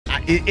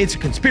It's a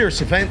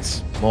conspiracy,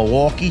 Vince.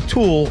 Milwaukee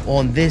Tool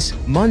on this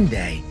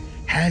Monday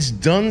has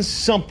done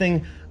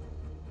something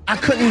I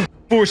couldn't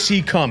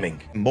foresee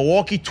coming.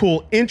 Milwaukee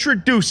Tool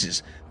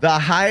introduces the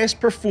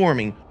highest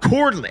performing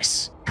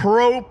cordless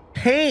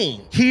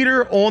propane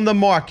heater on the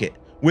market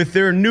with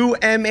their new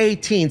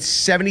M18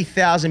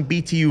 70,000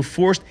 BTU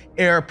forced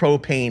air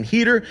propane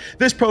heater.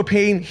 This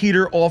propane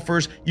heater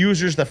offers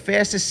users the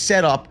fastest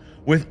setup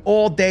with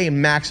all-day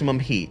maximum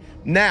heat.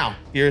 Now,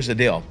 here's the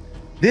deal.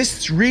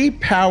 This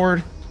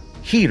 3-powered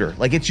heater,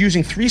 like it's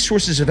using 3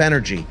 sources of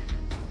energy,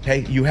 okay?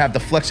 You have the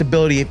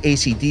flexibility of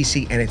AC,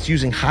 DC, and it's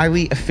using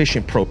highly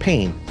efficient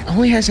propane. It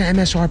only has an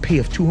MSRP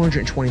of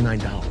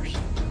 $229.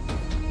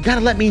 You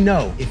gotta let me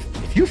know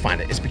if you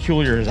find it as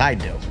peculiar as I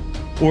do.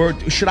 Or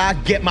should I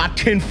get my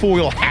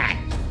tinfoil hat?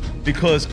 Because